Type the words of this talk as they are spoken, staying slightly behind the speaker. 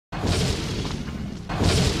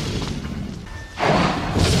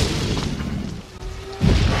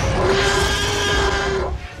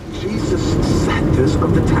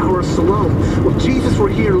were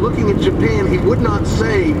here looking at Japan, he would not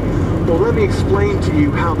say, well, let me explain to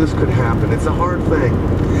you how this could happen. It's a hard thing.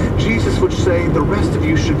 Jesus would say, the rest of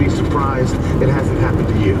you should be surprised it hasn't happened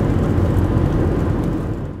to you.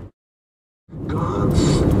 God's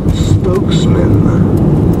spokesman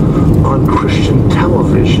on Christian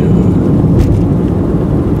television,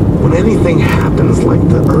 when anything happens like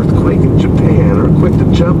the earthquake in Japan, are quick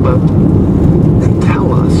to jump up and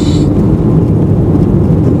tell us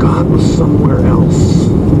that God was somewhere else.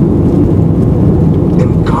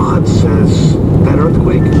 And God says, that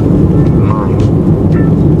earthquake, mine.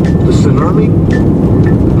 The tsunami,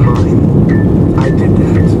 mine. I did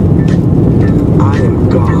that. I am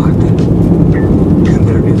God, and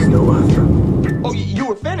there is no other. Oh, you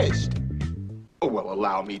were finished? Oh, well,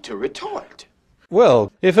 allow me to retort.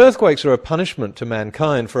 Well, if earthquakes are a punishment to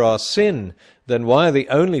mankind for our sin, then why are the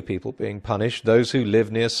only people being punished those who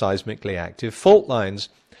live near seismically active fault lines?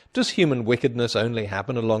 Does human wickedness only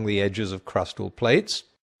happen along the edges of crustal plates?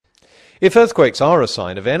 If earthquakes are a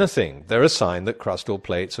sign of anything, they're a sign that crustal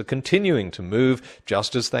plates are continuing to move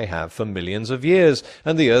just as they have for millions of years,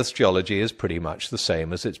 and the Earth's geology is pretty much the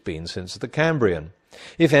same as it's been since the Cambrian.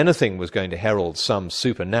 If anything was going to herald some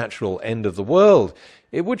supernatural end of the world,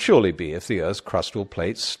 it would surely be if the Earth's crustal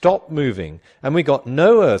plates stopped moving and we got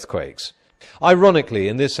no earthquakes. Ironically,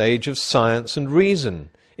 in this age of science and reason,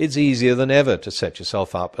 it's easier than ever to set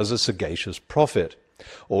yourself up as a sagacious prophet.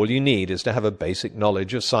 All you need is to have a basic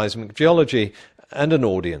knowledge of seismic geology and an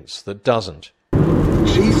audience that doesn't.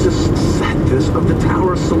 Jesus said this of the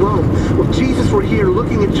Tower of Siloam. Well, if Jesus were here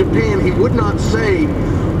looking at Japan, he would not say,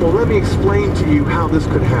 well, let me explain to you how this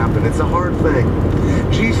could happen. It's a hard thing.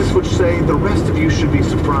 Jesus would say, the rest of you should be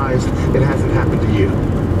surprised it hasn't happened to you.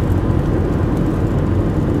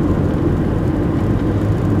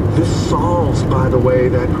 This solves, by the way,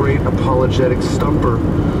 that great apologetic stumper.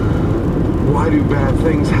 Why do bad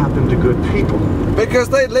things happen to good people? Because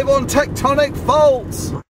they live on tectonic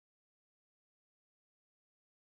faults!